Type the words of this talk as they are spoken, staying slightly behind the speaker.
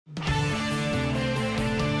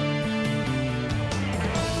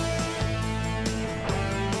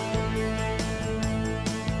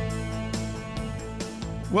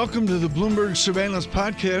Welcome to the Bloomberg Surveillance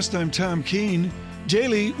Podcast. I'm Tom Keene.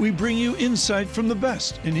 Daily, we bring you insight from the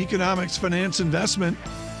best in economics, finance, investment,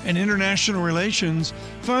 and international relations.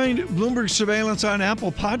 Find Bloomberg Surveillance on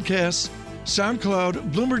Apple Podcasts,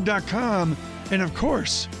 SoundCloud, Bloomberg.com, and of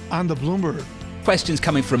course, on the Bloomberg. Questions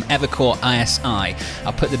coming from Evercore ISI.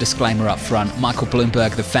 I'll put the disclaimer up front. Michael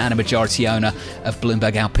Bloomberg, the founder, majority owner of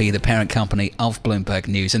Bloomberg LP, the parent company of Bloomberg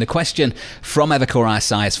News. And the question from Evercore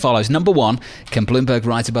ISI as follows. Number one, can Bloomberg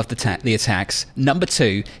rise above the attacks? Number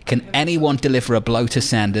two, can anyone deliver a blow to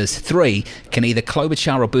Sanders? Three, can either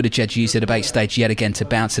Klobuchar or Buttigieg use the debate stage yet again to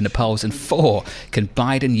bounce in the polls? And four, can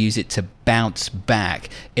Biden use it to bounce back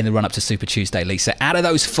in the run-up to Super Tuesday, Lisa? Out of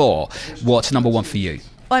those four, what's number one for you?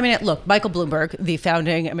 Well, I mean, look, Michael Bloomberg, the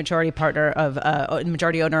founding and majority owner of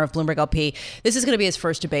Bloomberg LP, this is going to be his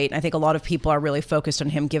first debate. And I think a lot of people are really focused on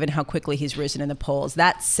him, given how quickly he's risen in the polls.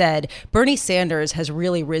 That said, Bernie Sanders has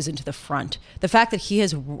really risen to the front. The fact that he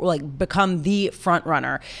has become the front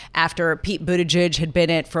runner after Pete Buttigieg had been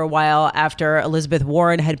it for a while, after Elizabeth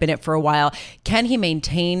Warren had been it for a while, can he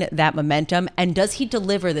maintain that momentum? And does he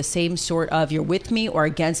deliver the same sort of you're with me or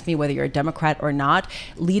against me, whether you're a Democrat or not,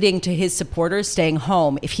 leading to his supporters staying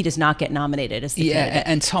home if he does not get nominated as the candidate?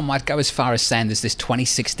 And Tom, I'd go as far as saying there's this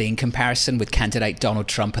 2016 comparison with candidate Donald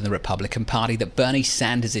Trump and the Republican Party, that Bernie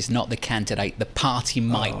Sanders is not the candidate the party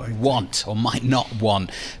might want or might not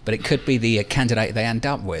want, but it could be the candidate they end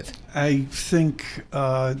up with. I think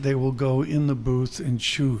they will go in the booth and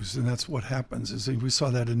choose, and that's what happens. We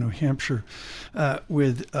saw that in New Hampshire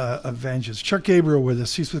with a vengeance. Chuck Gabriel with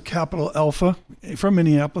us. He's with Capital Alpha from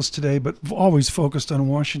Minneapolis today, but always focused on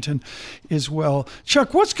Washington as well.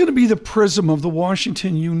 Chuck, what's going to be the prism of the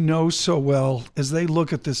Washington you know so well as they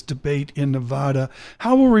look at this debate in Nevada?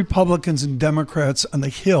 How will Republicans and Democrats on the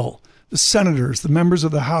Hill, the senators, the members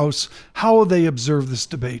of the House, how will they observe this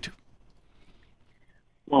debate?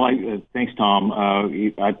 Well, thanks, Tom.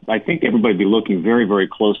 I think everybody will be looking very, very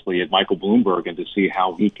closely at Michael Bloomberg and to see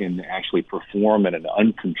how he can actually perform in an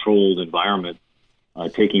uncontrolled environment,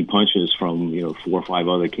 taking punches from 4 or 5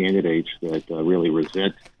 other candidates that really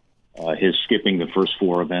resent his skipping the first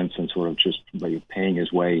 4 events and sort of just paying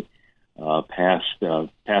his way past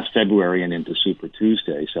February and into Super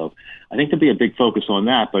Tuesday. So I think there'll be a big focus on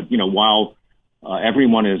that. But while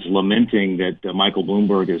everyone is lamenting that Michael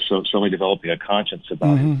Bloomberg is suddenly developing a conscience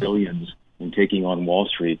about his billions and taking on Wall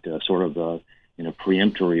Street, sort of in a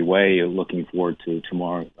preemptory way, looking forward to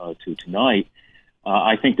tonight.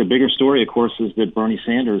 I think the bigger story, of course, is that Bernie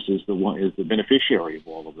Sanders is the beneficiary of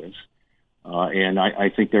all of this, and I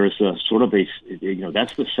think there is a sort of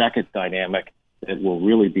that's the second dynamic that will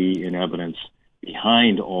really be in evidence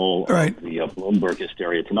behind all of the Bloomberg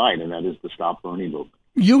hysteria tonight, and that is the Stop Bernie movement.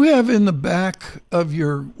 You have in the back of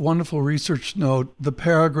your wonderful research note the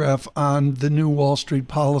paragraph on the new Wall Street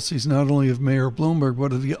policies, not only of Mayor Bloomberg,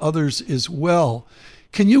 but of the others as well.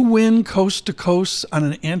 Can you win coast to coast on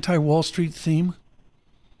an anti-Wall Street theme?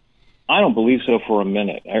 I don't believe so for a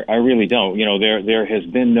minute. I really don't. There has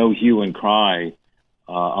been no hue and cry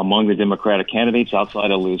among the Democratic candidates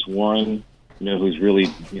outside of Liz Warren, who's really,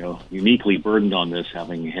 uniquely burdened on this,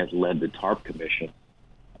 having led the TARP Commission.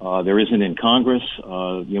 There isn't in Congress.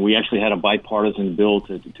 We actually had a bipartisan bill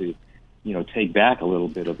to take back a little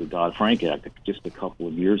bit of the Dodd-Frank Act just a couple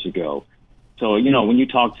of years ago. So, when you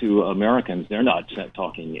talk to Americans, they're not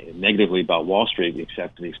talking negatively about Wall Street,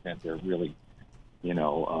 except to the extent they're really,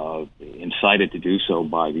 incited to do so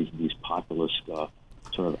by these populist,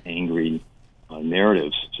 sort of angry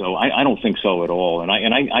narratives. So I don't think so at all. And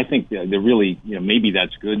I think that really, maybe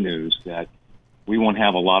that's good news, that we won't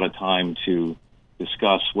have a lot of time to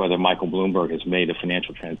discuss whether Michael Bloomberg has made a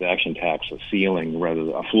financial transaction tax a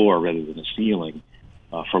floor rather than a ceiling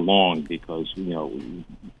for long, because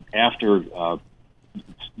after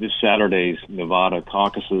this Saturday's Nevada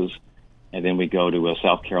caucuses, and then we go to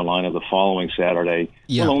South Carolina the following Saturday,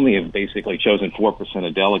 we'll only have basically chosen 4%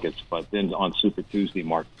 of delegates, but then on Super Tuesday,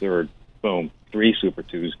 March 3rd, boom, 3 Super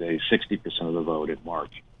Tuesdays, 60% of the vote in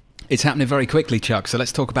March. It's happening very quickly, Chuck, so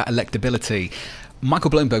let's talk about electability.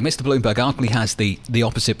 Michael Bloomberg, Mr. Bloomberg, arguably has the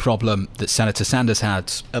opposite problem that Senator Sanders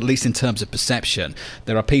had, at least in terms of perception.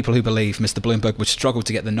 There are people who believe Mr. Bloomberg would struggle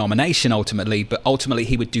to get the nomination ultimately, but ultimately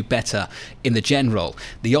he would do better in the general.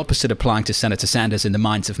 The opposite applying to Senator Sanders in the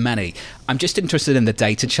minds of many. I'm just interested in the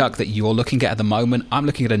data, Chuck, that you're looking at the moment. I'm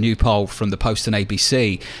looking at a new poll from the Post and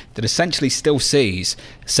ABC that essentially still sees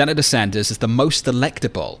Senator Sanders as the most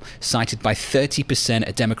electable, cited by 30%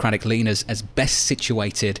 of Democratic leaners as best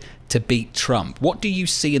situated to beat Trump. What do you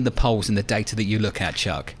see in the polls and the data that you look at,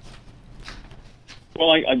 Chuck?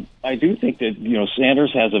 Well, I do think that,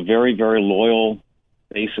 Sanders has a very, very loyal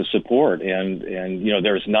base of support. And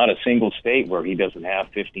there's not a single state where he doesn't have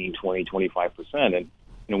 15, 20, 25%.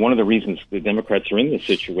 And one of the reasons the Democrats are in this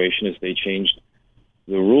situation is they changed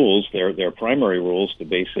the rules, their primary rules, to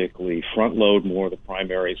basically front load more of the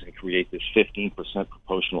primaries and create this 15%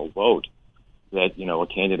 proportional vote that, a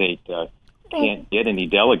candidate can't get any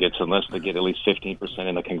delegates unless they get at least 15%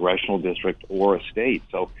 in a congressional district or a state.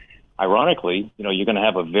 So ironically, you're going to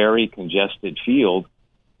have a very congested field.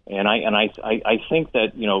 And I think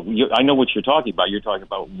that, I know what you're talking about. You're talking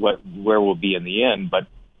about where we'll be in the end, but,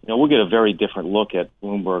 we'll get a very different look at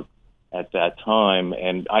Bloomberg at that time.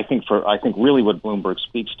 And I think really what Bloomberg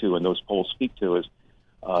speaks to and those polls speak to is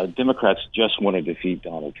Democrats just want to defeat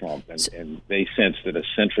Donald Trump, and they sense that a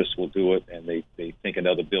centrist will do it, and they think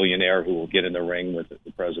another billionaire who will get in the ring with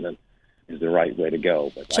the president is the right way to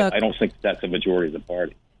go. But Chuck, I don't think that's a majority of the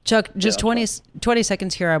party. Chuck, just 20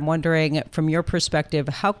 seconds here. I'm wondering, from your perspective,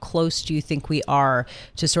 how close do you think we are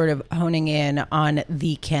to sort of honing in on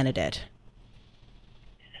the candidate?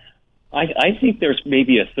 I think there's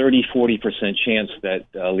maybe a 30-40% chance that,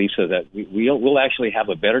 Lisa, that we'll actually have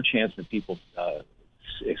a better chance than people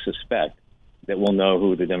suspect that we'll know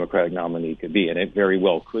who the Democratic nominee could be. And it very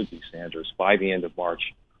well could be Sanders by the end of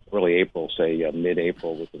March, early April, say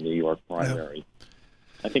mid-April with the New York primary. Yeah.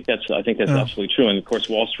 I think that's absolutely true. And, of course,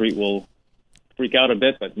 Wall Street will freak out a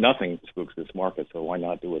bit, but nothing spooks this market, so why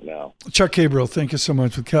not do it now? Chuck Gabriel, thank you so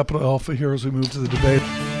much with Capital Alpha here as we move to the debate.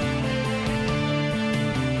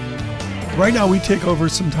 Right now, we take over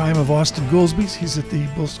some time of Austan Goolsbee. He's at the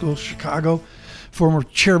Bull School Chicago, former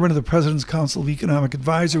chairman of the President's Council of Economic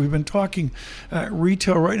Advisor. We've been talking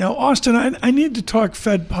retail right now. Austan, I need to talk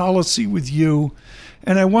Fed policy with you,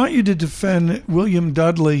 and I want you to defend William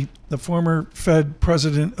Dudley, the former Fed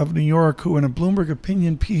president of New York, who in a Bloomberg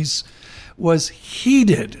opinion piece was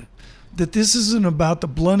heated that this isn't about the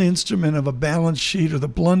blunt instrument of a balance sheet or the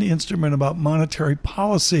blunt instrument about monetary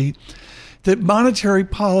policy, that monetary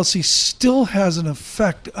policy still has an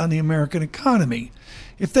effect on the American economy.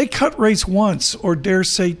 If they cut rates once, or dare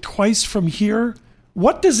say twice from here,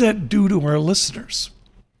 what does that do to our listeners?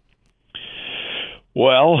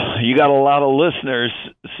 Well, you got a lot of listeners,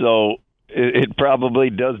 so it probably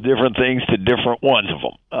does different things to different ones of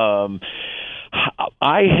them.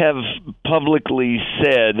 I have publicly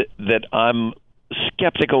said that I'm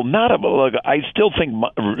skeptical. I still think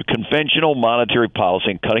conventional monetary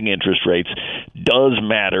policy and cutting interest rates does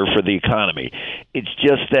matter for the economy. It's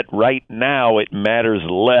just that right now it matters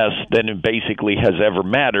less than it basically has ever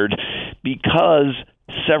mattered because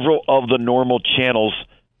several of the normal channels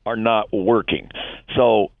are not working.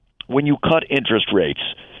 So when you cut interest rates,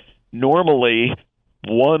 normally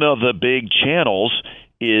one of the big channels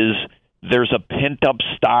is there's a pent-up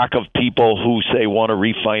stock of people who say want to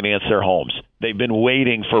refinance their homes. They've been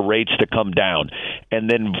waiting for rates to come down. And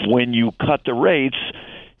then when you cut the rates,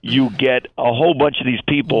 you get a whole bunch of these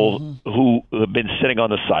people who have been sitting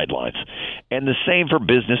on the sidelines. And the same for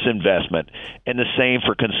business investment, and the same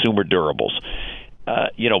for consumer durables,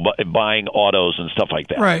 buying autos and stuff like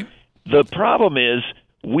that. Right. The problem is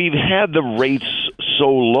we've had the rates so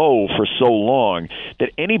low for so long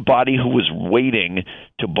that anybody who was waiting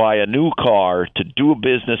to buy a new car, to do a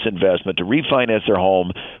business investment, to refinance their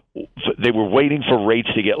home, they were waiting for rates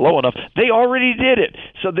to get low enough. They already did it.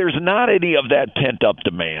 So there's not any of that pent-up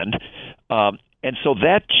demand. And so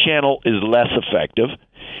that channel is less effective.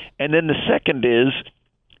 And then the second is,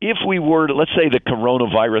 if we were to, let's say the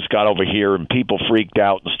coronavirus got over here and people freaked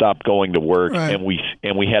out and stopped going to work, right, and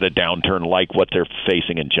we had a downturn like what they're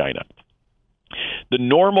facing in China. The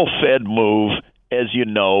normal Fed move, as you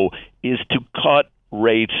know, is to cut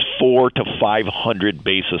rates 400 to 500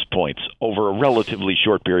 basis points over a relatively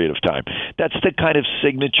short period of time. That's the kind of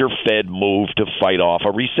signature Fed move to fight off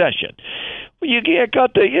a recession. Well, you can't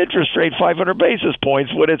cut the interest rate 500 basis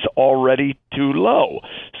points when it's already too low.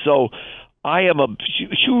 So I am a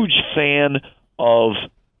huge fan of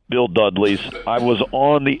Bill Dudley's. I was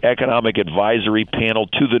on the economic advisory panel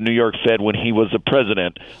to the New York Fed when he was the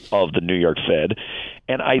president of the New York Fed.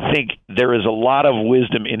 And I think there is a lot of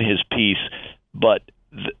wisdom in his piece, but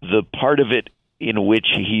the part of it in which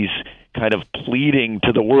he's kind of pleading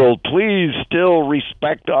to the world, please still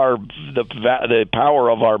respect the power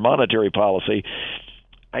of our monetary policy,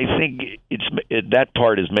 I think that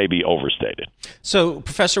part is maybe overstated. So,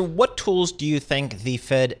 Professor, what tools do you think the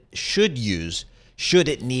Fed should use, should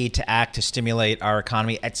it need to act to stimulate our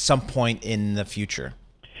economy at some point in the future?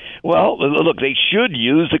 Well, look, they should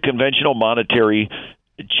use the conventional monetary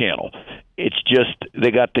channel. It's just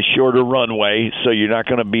they got the shorter runway, so you're not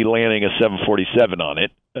going to be landing a 747 on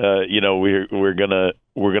it. We're going to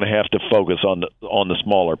we're going to have to focus on the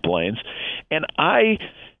smaller planes. And I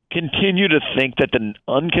continue to think that the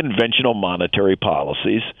unconventional monetary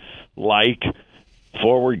policies, like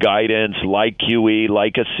forward guidance, like QE,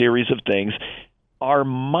 like a series of things, are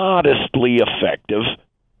modestly effective,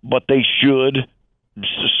 but they should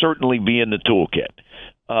certainly be in the toolkit.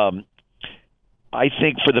 I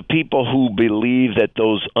think for the people who believe that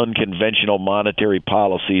those unconventional monetary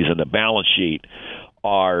policies and the balance sheet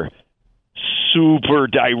are super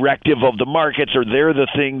directive of the markets, or they're the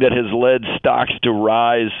thing that has led stocks to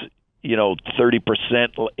rise,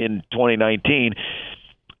 30% in 2019,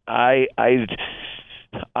 I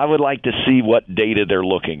would like to see what data they're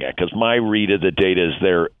looking at, because my read of the data is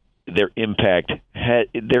their impact.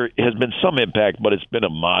 There has been some impact, but it's been a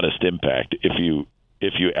modest impact if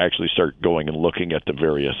you actually start going and looking at the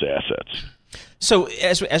various assets. So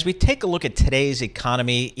as we take a look at today's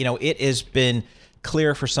economy, it has been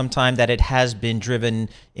clear for some time that it has been driven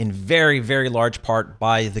in very, very large part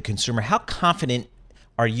by the consumer. How confident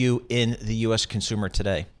are you in the U.S. consumer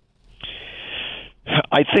today?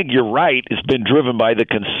 I think you're right. It's been driven by the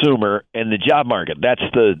consumer and the job market. That's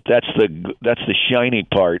the shiny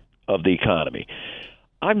part of the economy.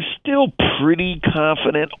 I'm still pretty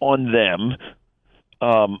confident on them.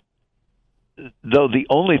 Though the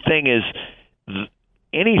only thing is,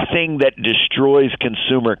 anything that destroys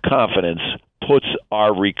consumer confidence puts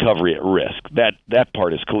our recovery at risk. That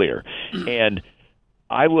part is clear. And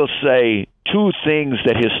I will say two things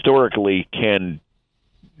that historically can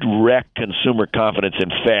wreck consumer confidence in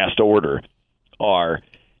fast order are,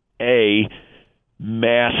 A,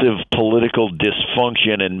 massive political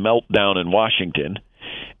dysfunction and meltdown in Washington,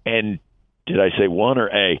 and did I say one or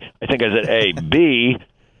A? I think I said A. B,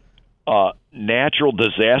 natural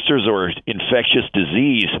disasters or infectious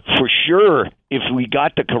disease. For sure, if we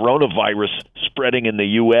got the coronavirus spreading in the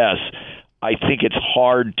U.S., I think it's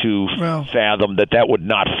hard to fathom that would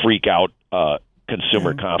not freak out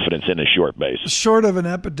consumer confidence in a short basis. Short of an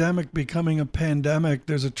epidemic becoming a pandemic,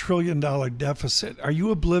 there's $1 trillion deficit. Are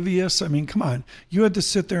you oblivious? I mean, come on. You had to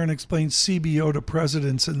sit there and explain CBO to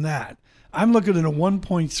presidents and that. I'm looking at a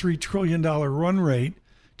 $1.3 trillion run rate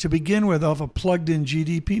to begin with off a plugged-in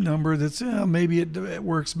GDP number that's maybe it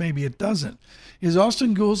works, maybe it doesn't. Is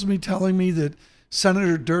Austan Goolsbee telling me that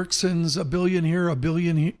Senator Dirksen's $1 billion here, $1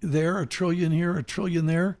 billion there, $1 trillion here, $1 trillion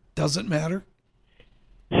there doesn't matter?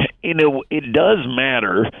 It does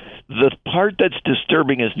matter. The part that's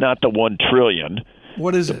disturbing is not the $1 trillion.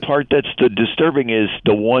 What is it? The part that's disturbing is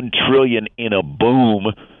the $1 trillion in a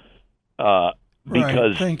boom.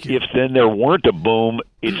 Because if then there weren't a boom,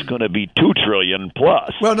 it's going to be $2 trillion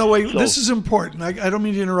plus. Well, no, wait. This is important. I don't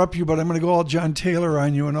mean to interrupt you, but I'm going to go all John Taylor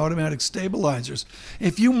on you and automatic stabilizers.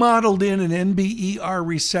 If you modeled in an NBER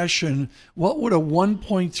recession, what would a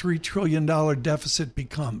 $1.3 trillion deficit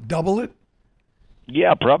become? Double it?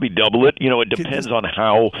 Yeah, probably double it. It depends on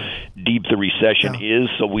how deep the recession is.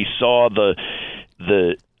 So we saw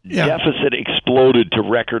the deficit exploded to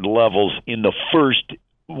record levels in the first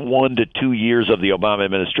 1 to 2 years of the Obama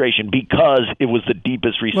administration because it was the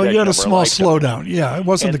deepest recession. Well, you had a small slowdown. Yeah, it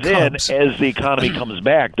wasn't and the Cubs. Then, as the economy comes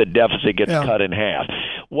back, the deficit gets cut in half.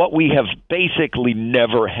 What we have basically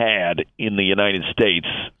never had in the United States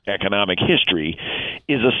economic history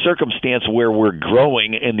is a circumstance where we're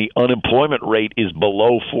growing and the unemployment rate is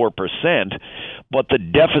below 4%, but the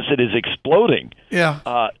deficit is exploding. Yeah.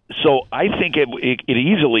 So I think it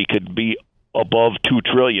easily could be above $2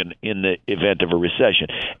 trillion in the event of a recession.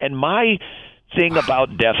 And my thing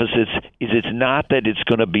about deficits is it's not that it's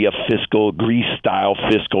going to be a Greece-style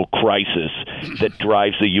fiscal crisis that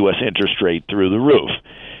drives the U.S. interest rate through the roof.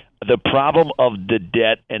 The problem of the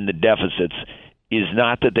debt and the deficits is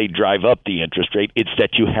not that they drive up the interest rate, it's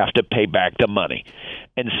that you have to pay back the money.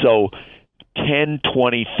 And so 10,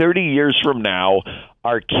 20, 30 years from now,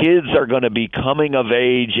 our kids are going to be coming of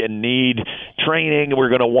age and need training. We're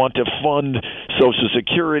going to want to fund Social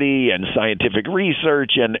Security and scientific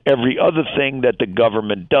research and every other thing that the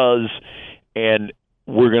government does, and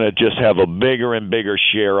we're going to just have a bigger and bigger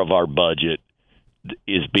share of our budget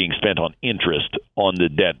is being spent on interest on the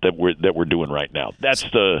debt that we're doing right now. That's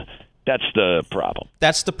the problem.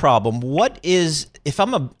 That's the problem. What is, if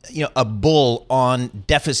I'm a bull on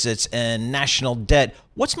deficits and national debt,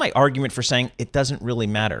 what's my argument for saying it doesn't really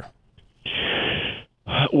matter?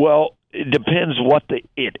 Well, it depends what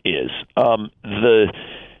it is. The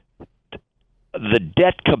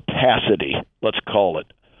debt capacity, let's call it,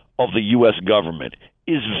 of the U.S. government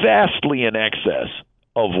is vastly in excess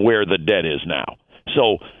of where the debt is now.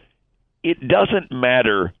 So it doesn't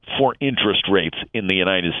matter for interest rates in the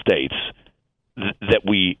United States that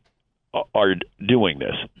we are doing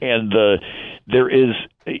this. And there is,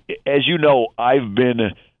 as you know, I've been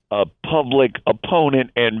a public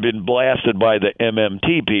opponent and been blasted by the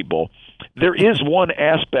MMT people. There is one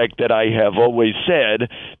aspect that I have always said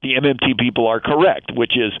the MMT people are correct,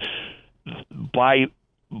 which is by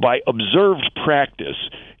observed practice,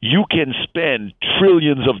 you can spend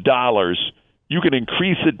trillions of dollars. You can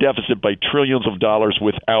increase the deficit by trillions of dollars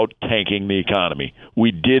without tanking the economy.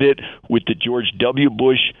 We did it with the George W.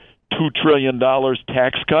 Bush $2 trillion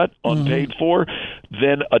tax cut, unpaid for,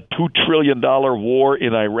 then a $2 trillion war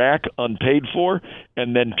in Iraq, unpaid for,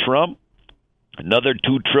 and then Trump, another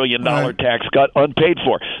 $2 trillion tax cut, unpaid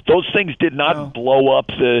for. Those things did not blow up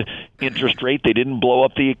the interest rate. They didn't blow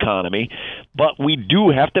up the economy. But we do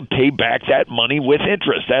have to pay back that money with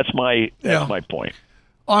interest. That's my point.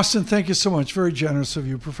 Austan, thank you so much. Very generous of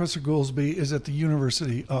you. Professor Goolsbee is at the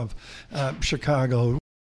University of Chicago.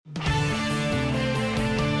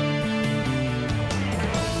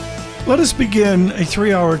 Let us begin a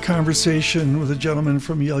 3-hour conversation with a gentleman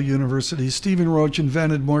from Yale University. Stephen Roach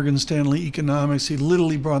invented Morgan Stanley economics. He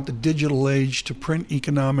literally brought the digital age to print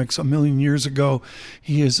economics a million years ago.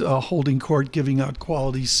 He is holding court, giving out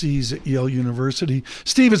quality C's at Yale University.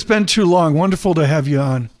 Steve, it's been too long. Wonderful to have you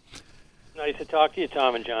on. Nice to talk to you,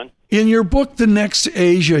 Tom and John. In your book, The Next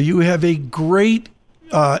Asia, you have a great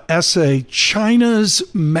essay, China's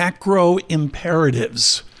Macro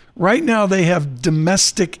Imperatives. Right now, they have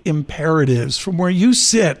domestic imperatives. From where you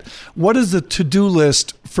sit, what is the to-do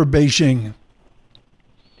list for Beijing?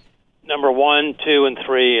 Number 1, 2, and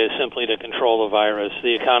 3 is simply to control the virus.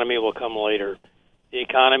 The economy will come later. The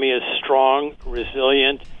economy is strong,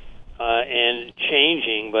 resilient, and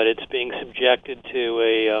changing, but it's being subjected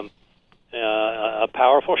to a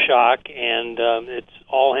powerful shock, and it's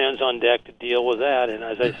all hands on deck to deal with that. And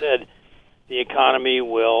as I said, the economy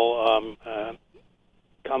will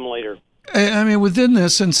come later. I mean, within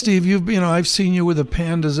this, and Steve, I've seen you with the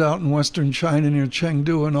pandas out in western China near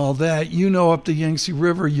Chengdu and all that. Up the Yangtze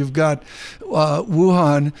River, you've got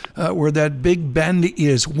Wuhan, where that Big Bend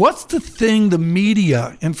is. What's the thing the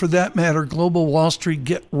media, and for that matter, global Wall Street,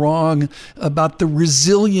 get wrong about the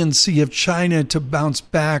resiliency of China to bounce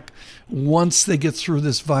back once they get through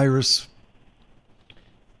this virus?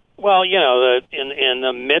 Well, in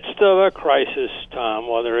the midst of a crisis, Tom,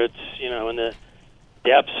 whether it's in the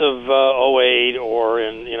depths of 08 or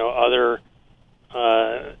in other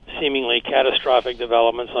seemingly catastrophic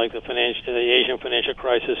developments like the Asian financial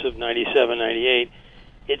crisis of 97, 98,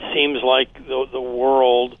 it seems like the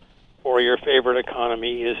world or your favorite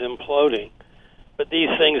economy is imploding. But these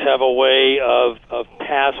things have a way of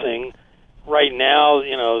passing. Right now,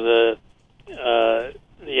 the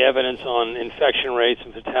evidence on infection rates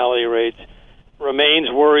and fatality rates remains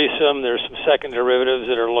worrisome. There's some second derivatives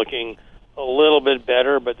that are looking a little bit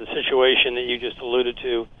better, but the situation that you just alluded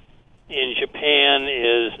to in Japan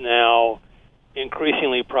is now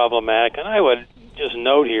increasingly problematic. And I would just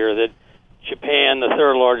note here that Japan, the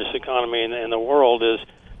third largest economy in the world, is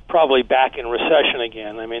probably back in recession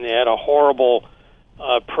again. I mean, they had a horrible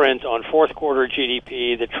print on fourth quarter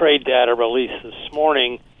GDP. The trade data released this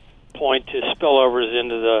morning point to spillovers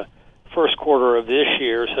into the first quarter of this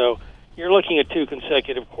year. So you're looking at 2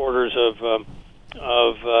 consecutive quarters of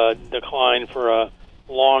decline for a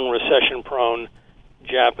long recession-prone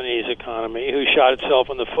Japanese economy, who shot itself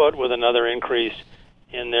in the foot with another increase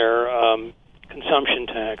in their consumption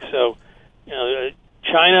tax. So,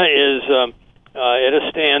 China is at a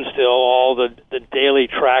standstill. All the daily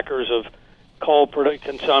trackers of coal product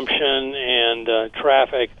consumption and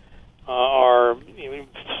traffic are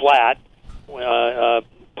flat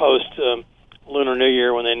post Lunar New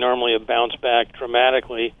Year, when they normally have bounced back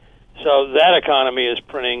dramatically. So that economy is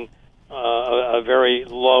printing a very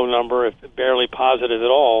low number, if barely positive at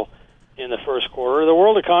all, in the first quarter. The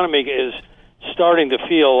world economy is starting to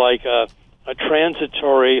feel like a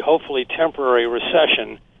transitory, hopefully temporary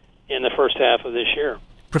recession in the first half of this year.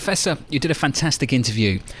 Professor, you did a fantastic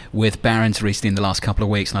interview with Barron's recently in the last couple of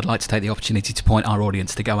weeks, and I'd like to take the opportunity to point our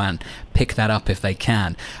audience to go and pick that up if they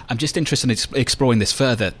can. I'm just interested in exploring this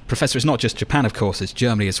further. Professor, it's not just Japan, of course, it's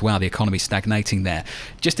Germany as well. The economy's stagnating there.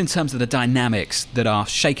 Just in terms of the dynamics that are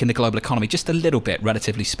shaking the global economy, just a little bit,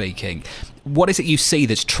 relatively speaking, what is it you see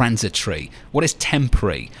that's transitory? What is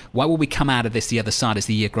temporary? Why will we come out of this the other side as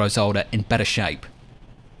the year grows older in better shape?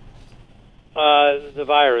 The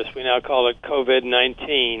virus, we now call it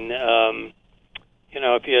COVID-19.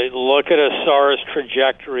 If you look at a SARS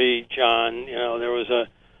trajectory, John, there was a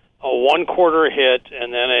one-quarter hit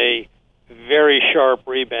and then a very sharp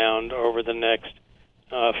rebound over the next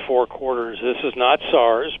 4 quarters. This is not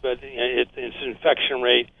SARS, but its infection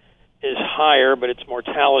rate is higher, but its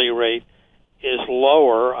mortality rate is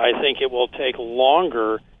lower. I think it will take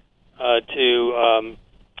longer to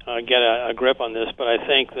get a grip on this, but I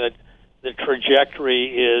think that the trajectory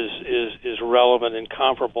is relevant and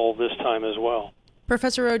comparable this time as well.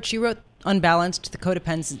 Professor Roach, you wrote Unbalanced, the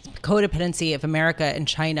Codependency of America and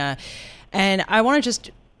China. And I want to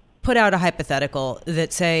just put out a hypothetical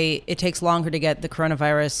that say it takes longer to get the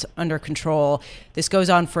coronavirus under control. This goes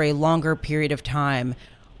on for a longer period of time.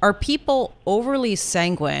 Are people overly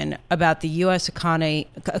sanguine about the U.S.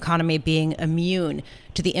 economy being immune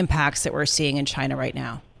to the impacts that we're seeing in China right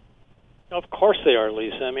now? Of course they are,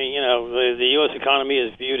 Lisa. I mean, the U.S. economy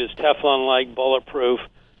is viewed as Teflon-like, bulletproof,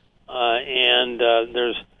 and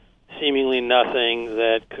there's seemingly nothing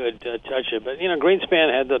that could touch it. But,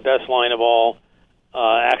 Greenspan had the best line of all.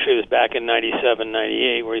 Actually, it was back in 97,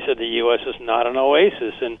 98, where he said the U.S. is not an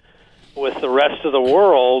oasis. And with the rest of the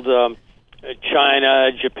world,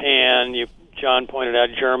 China, Japan, John pointed out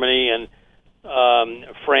Germany, and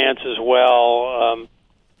France as well,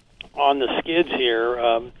 on the skids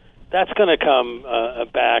here, that's going to come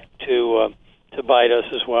back to bite us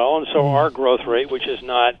as well. And so our growth rate, which is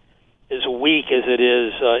not as weak as it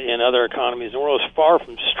is in other economies in the world, is far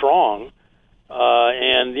from strong.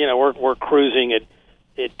 And we're cruising at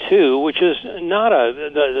 2, which is not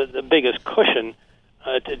the biggest cushion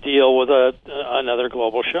to deal with another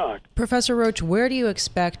global shock. Professor Roach, where do you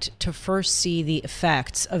expect to first see the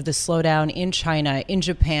effects of the slowdown in China, in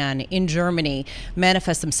Japan, in Germany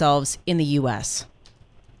manifest themselves in the U.S.?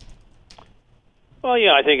 Well,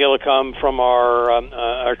 yeah, I think it'll come from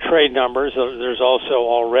our trade numbers. There's also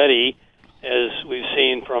already, as we've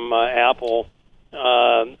seen from Apple,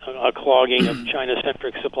 a clogging of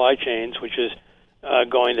China-centric supply chains, which is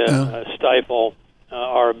going to stifle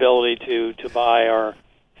our ability to buy our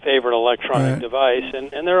favorite electronic device.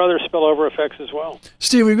 And there are other spillover effects as well.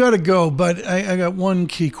 Steve, we've got to go, but I got one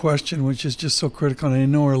key question, which is just so critical, and I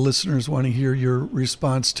know our listeners want to hear your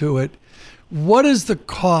response to it. What is the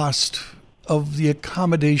cost of the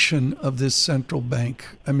accommodation of this central bank?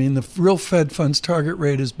 I mean, the real Fed funds target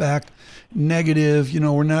rate is back negative.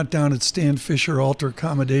 We're not down at Stan Fisher alter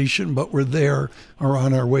accommodation, but we're there, or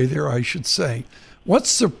on our way there, I should say.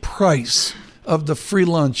 What's the price of the free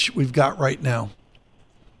lunch we've got right now?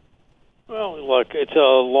 Well, look, it's a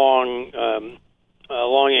long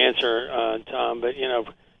answer, Tom, but,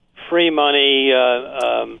 free money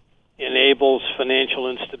enables financial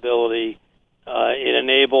instability. It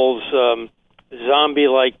enables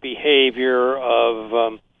zombie-like behavior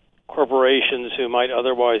of corporations who might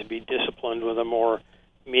otherwise be disciplined with a more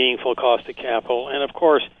meaningful cost of capital. And, of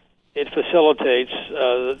course, it facilitates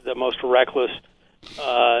the most reckless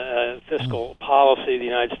fiscal policy the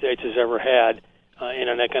United States has ever had in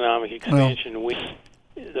an economic expansion.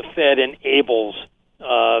 The Fed enables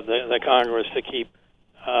the Congress to keep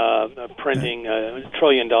printing $1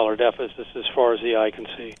 trillion deficits as far as the eye can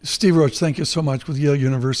see. Steve Roach, thank you so much with Yale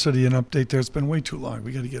University. An update there. It's been way too long.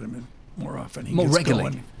 We got to get him in more often. More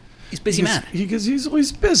regularly. Going. He's a busy man.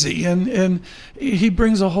 He's busy, and he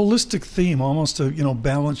brings a holistic theme, almost a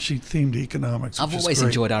balance sheet themed economics. I've always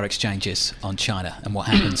enjoyed our exchanges on China and what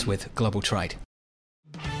happens with global trade.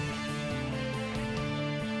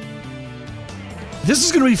 This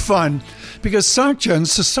is going to be fun because SocGen,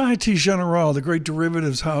 Societe Generale, the great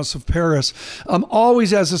derivatives house of Paris,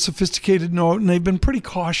 always has a sophisticated note, and they've been pretty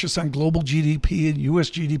cautious on global GDP and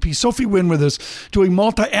U.S. GDP. Sophie Huynh with us, doing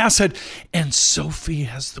multi-asset, and Sophie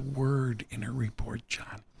has the word in her report,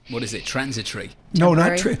 John. What is it? Transitory? No,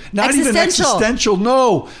 not even existential.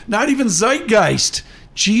 No, not even zeitgeist.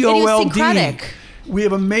 GOLD. We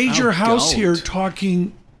have a major house here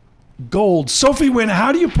talking gold. Sophie Huynh,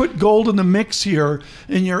 how do you put gold in the mix here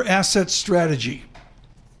in your asset strategy?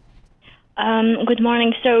 Good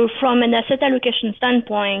morning. So from an asset allocation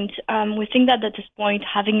standpoint, we think that at this point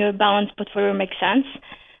having a balanced portfolio makes sense,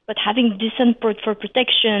 but having decent portfolio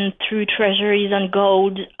protection through treasuries and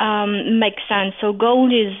gold makes sense. So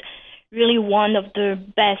gold is really one of the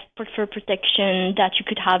best portfolio protection that you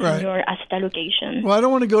could have in your asset allocation. Well, I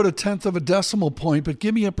don't want to go to 10th of a decimal point, but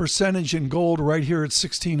give me a percentage in gold right here at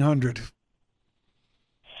 1,600.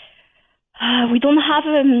 We don't have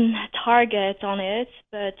a target on it,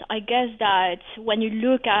 but I guess that when you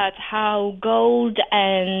look at how gold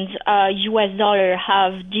and US dollar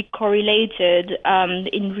have decorrelated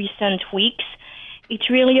in recent weeks, it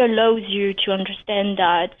really allows you to understand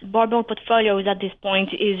that barbell portfolios at this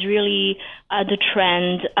point is really the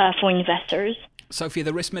trend for investors. Sophie,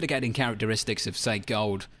 the risk mitigating characteristics of, say,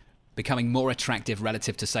 gold becoming more attractive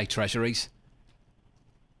relative to, say, treasuries?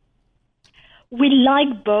 We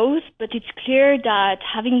like both, but it's clear that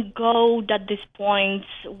having gold at this point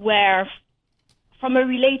where from a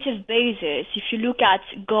relative basis, if you look at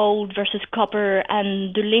gold versus copper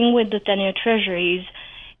and the link with the 10-year treasuries,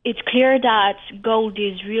 it's clear that gold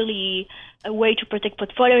is really a way to protect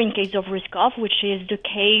portfolio in case of risk off, which is the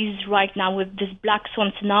case right now with this black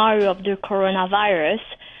swan scenario of the coronavirus,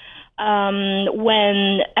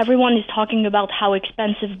 when everyone is talking about how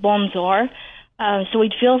expensive bonds are. So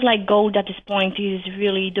it feels like gold at this point is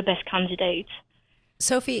really the best candidate.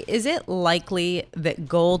 Sophie, is it likely that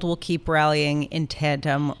gold will keep rallying in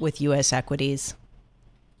tandem with U.S. equities?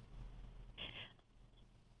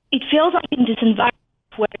 It feels like in this environment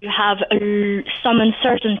where you have some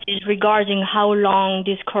uncertainties regarding how long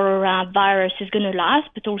this coronavirus is going to last,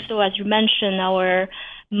 but also, as you mentioned, our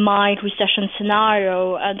mild recession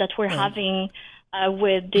scenario that we're having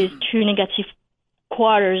with these two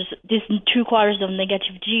quarters of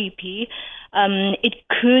negative GDP, it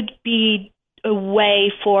could be a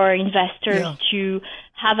way for investors to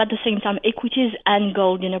have at the same time equities and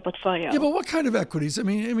gold in their portfolio. Yeah, but what kind of equities? I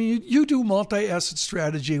mean, you do multi-asset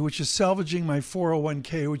strategy, which is salvaging my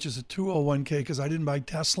 401k, which is a 201k because I didn't buy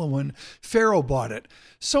Tesla when Faro bought it.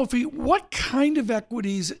 Sophie, what kind of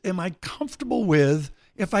equities am I comfortable with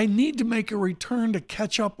if I need to make a return to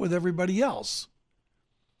catch up with everybody else?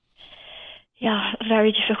 Yeah,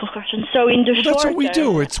 very difficult question. So in the short term, that's what we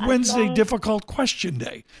do. It's Wednesday difficult question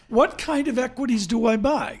day. What kind of equities do I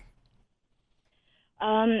buy?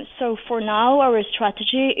 So for now, our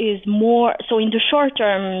strategy is more. So in the short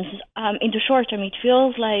term, it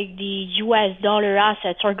feels like the U.S. dollar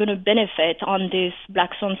assets are going to benefit on this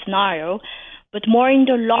black swan scenario. But more in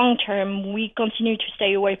the long term, we continue to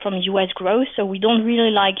stay away from U.S. growth. So we don't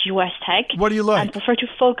really like U.S. tech. What do you like? And prefer to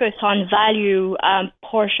focus on value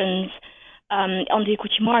portions on the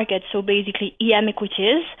equity market, so basically EM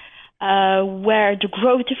equities, where the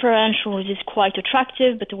growth differential is quite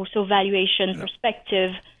attractive, but also valuation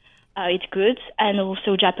perspective, it's good, and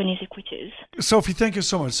also Japanese equities. Sophie, thank you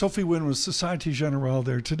so much. Sophie Huynh was Societe Generale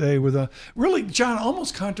there today with a really, John,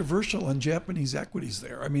 almost controversial on Japanese equities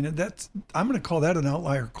there. I mean, I'm going to call that an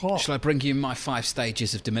outlier call. Shall I bring you my 5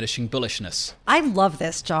 stages of diminishing bullishness? I love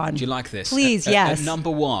this, John. Do you like this? Please, yes. At number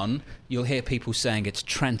 1, you'll hear people saying it's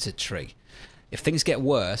transitory. If things get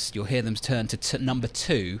worse, you'll hear them turn to number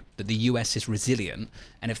 2, that the US is resilient.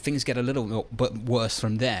 And if things get a little bit worse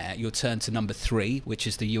from there, you'll turn to number 3, which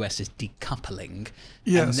is the US is decoupling.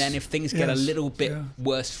 Yes. And then if things get a little bit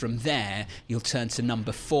worse from there, you'll turn to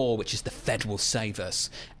number 4, which is the Fed will save us.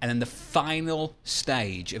 And then the final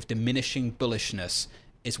stage of diminishing bullishness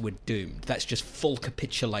is we're doomed. That's just full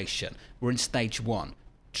capitulation. We're in stage 1,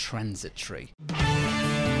 transitory.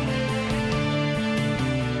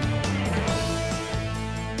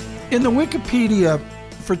 In the Wikipedia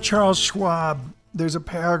for Charles Schwab, there's a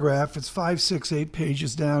paragraph. It's 5, 6, 8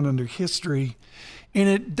 pages down under history, and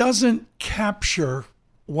it doesn't capture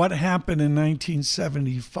what happened in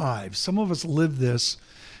 1975. Some of us lived this,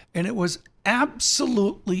 and it was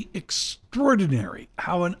absolutely extraordinary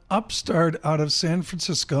how an upstart out of San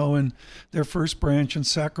Francisco and their first branch in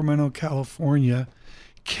Sacramento, California,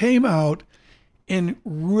 came out and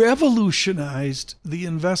revolutionized the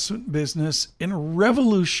investment business and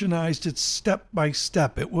revolutionized it step by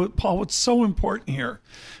step. Paul, what's so important here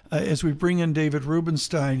as we bring in David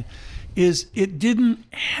Rubenstein is it didn't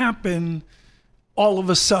happen all of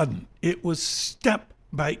a sudden. It was step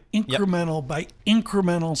by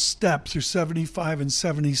incremental step through 75 and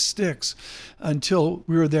 76 until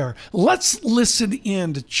we were there. Let's listen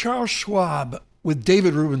in to Charles Schwab with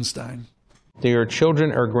David Rubenstein. Do your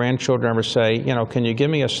children or grandchildren ever say, can you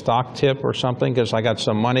give me a stock tip or something because I got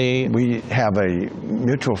some money? We have a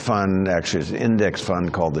mutual fund, actually it's an index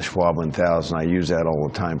fund called the Schwab 1000. I use that all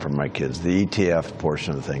the time for my kids, the ETF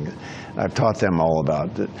portion of the thing. I've taught them all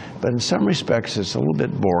about it. But in some respects, it's a little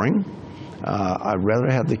bit boring. I'd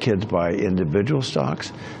rather have the kids buy individual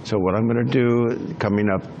stocks. So what I'm going to do coming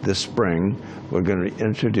up this spring, we're going to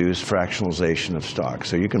introduce fractionalization of stocks.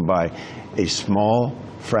 So you can buy a small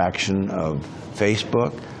fraction of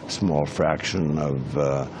Facebook, small fraction of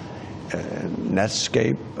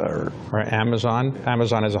Netscape or Amazon.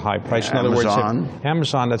 Amazon is a high price. In other words,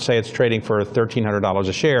 Amazon, let's say it's trading for $1,300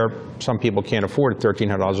 a share. Some people can't afford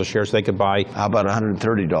 $1,300 a share, so they could buy. How about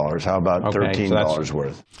 $130? How about $13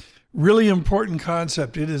 worth? Really important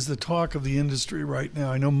concept. It is the talk of the industry right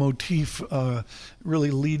now. I know Motif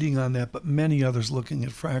really leading on that, but many others looking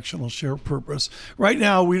at fractional share purpose. Right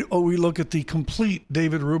now, we look at the complete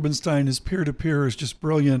David Rubenstein. His peer-to-peer is just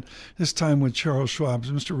brilliant, this time with Charles Schwab.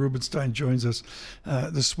 Mr. Rubenstein joins us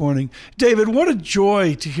this morning. David, what a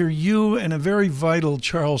joy to hear you and a very vital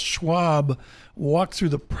Charles Schwab walk through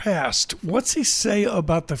the past. What's he say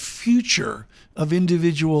about the future of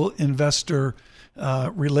individual investor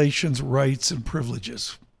relations, rights, and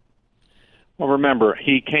privileges? Well, remember,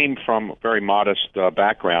 he came from a very modest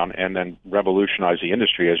background and then revolutionized the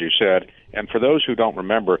industry, as you said. And for those who don't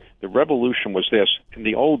remember, the revolution was this. In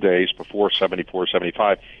the old days, before 74,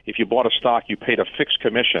 75, if you bought a stock, you paid a fixed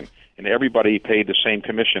commission, and everybody paid the same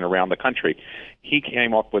commission around the country. He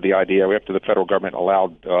came up with the idea, after the federal government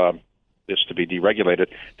allowed this to be deregulated,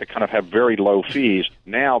 to kind of have very low fees.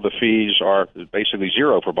 Now the fees are basically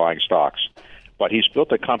zero for buying stocks. But he's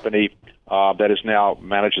built a company that is now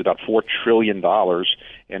managed about $4 trillion,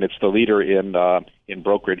 and it's the leader in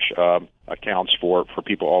brokerage accounts for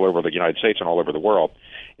people all over the United States and all over the world.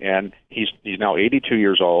 And he's now 82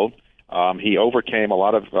 years old. He overcame a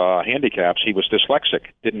lot of handicaps. He was dyslexic,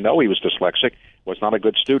 didn't know he was dyslexic, was not a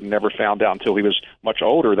good student, never found out until he was much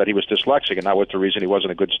older that he was dyslexic, and that was the reason he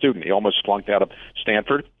wasn't a good student. He almost flunked out of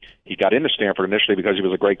Stanford. He got into Stanford initially because he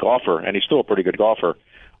was a great golfer, and he's still a pretty good golfer.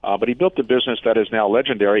 But he built a business that is now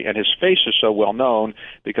legendary, and his face is so well known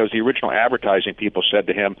because the original advertising people said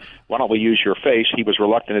to him, why don't we use your face? He was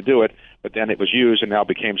reluctant to do it, but then it was used and now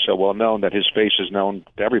became so well known that his face is known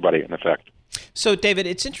to everybody, in effect. So, David,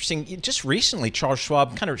 it's interesting. Just recently, Charles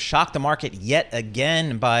Schwab kind of shocked the market yet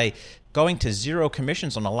again by going to zero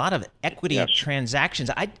commissions on a lot of equity transactions.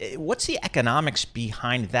 What's the economics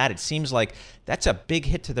behind that? It seems like that's a big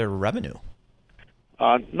hit to their revenue.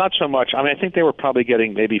 Not so much. I mean, I think they were probably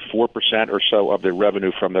getting maybe 4% or so of their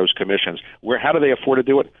revenue from those commissions. How do they afford to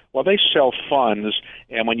do it? Well, they sell funds,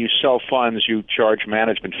 and when you sell funds, you charge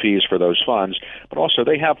management fees for those funds. But also,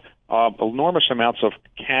 they have enormous amounts of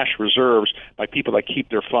cash reserves by people that keep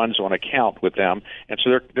their funds on account with them, and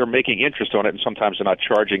so they're making interest on it, and sometimes they're not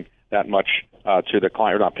charging that much to the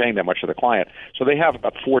client, or not paying that much to the client. So they have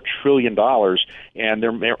about $4 trillion, and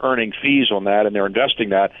they're earning fees on that, and they're investing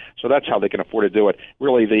that. So that's how they can afford to do it.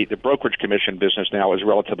 Really, the brokerage commission business now is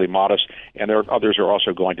relatively modest, and others are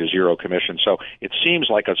also going to zero commission. So it seems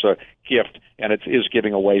like it's a gift, and it is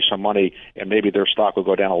giving away some money, and maybe their stock will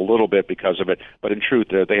go down a little bit because of it. But in truth,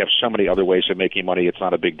 they have so many other ways of making money, it's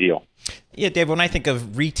not a big deal. Yeah, Dave, when I think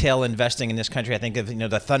of retail investing in this country, I think of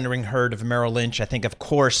the thundering herd of Merrill Lynch. I think, of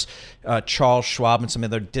course, Charles Schwab and some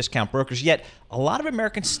other discount brokers. Yet a lot of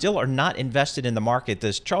Americans still are not invested in the market.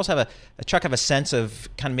 Does Charles have Chuck have a sense of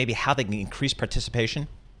kind of maybe how they can increase participation?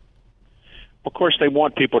 Of course, they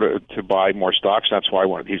want people to buy more stocks. That's why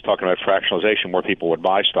he's talking about fractionalization, more people would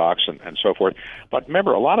buy stocks and so forth. But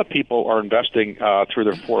remember, a lot of people are investing through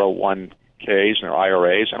their 401ks and their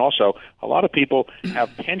IRAs, and also a lot of people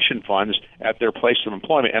have pension funds at their place of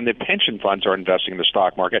employment, and the pension funds are investing in the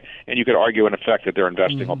stock market, and you could argue, in effect, that they're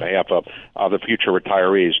investing on behalf of the future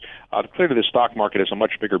retirees. Clearly, the stock market is a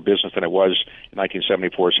much bigger business than it was in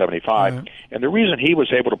 1974, 75. Mm-hmm. And the reason he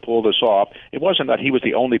was able to pull this off, it wasn't that he was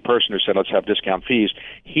the only person who said, let's have discount fees.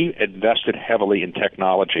 He invested heavily in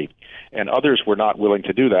technology, and others were not willing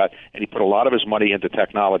to do that, and he put a lot of his money into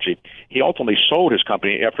technology. He ultimately sold his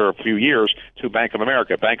company after a few years to Bank of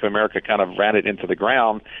America. Bank of America kind of ran it into the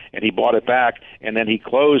ground, and he bought it back, and then he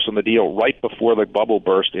closed on the deal right before the bubble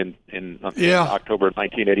burst in October of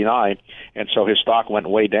 1989, and so his stock went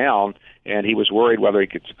way down, and he was worried whether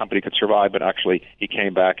the company could survive, but actually he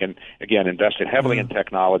came back and, again, invested heavily in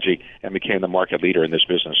technology and became the market leader in this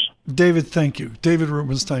business. David, thank you. David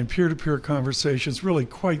Rubenstein, Peer-to-Peer Conversations, really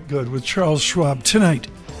quite good, with Charles Schwab tonight,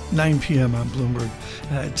 9 p.m. on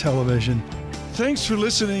Bloomberg Television. Thanks for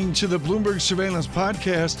listening to the Bloomberg Surveillance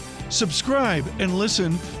Podcast. Subscribe and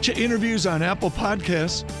listen to interviews on Apple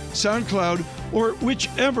Podcasts, SoundCloud, or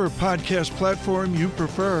whichever podcast platform you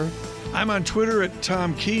prefer. I'm on Twitter at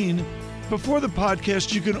Tom Keene. Before the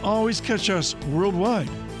podcast, you can always catch us worldwide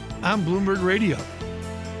on Bloomberg Radio.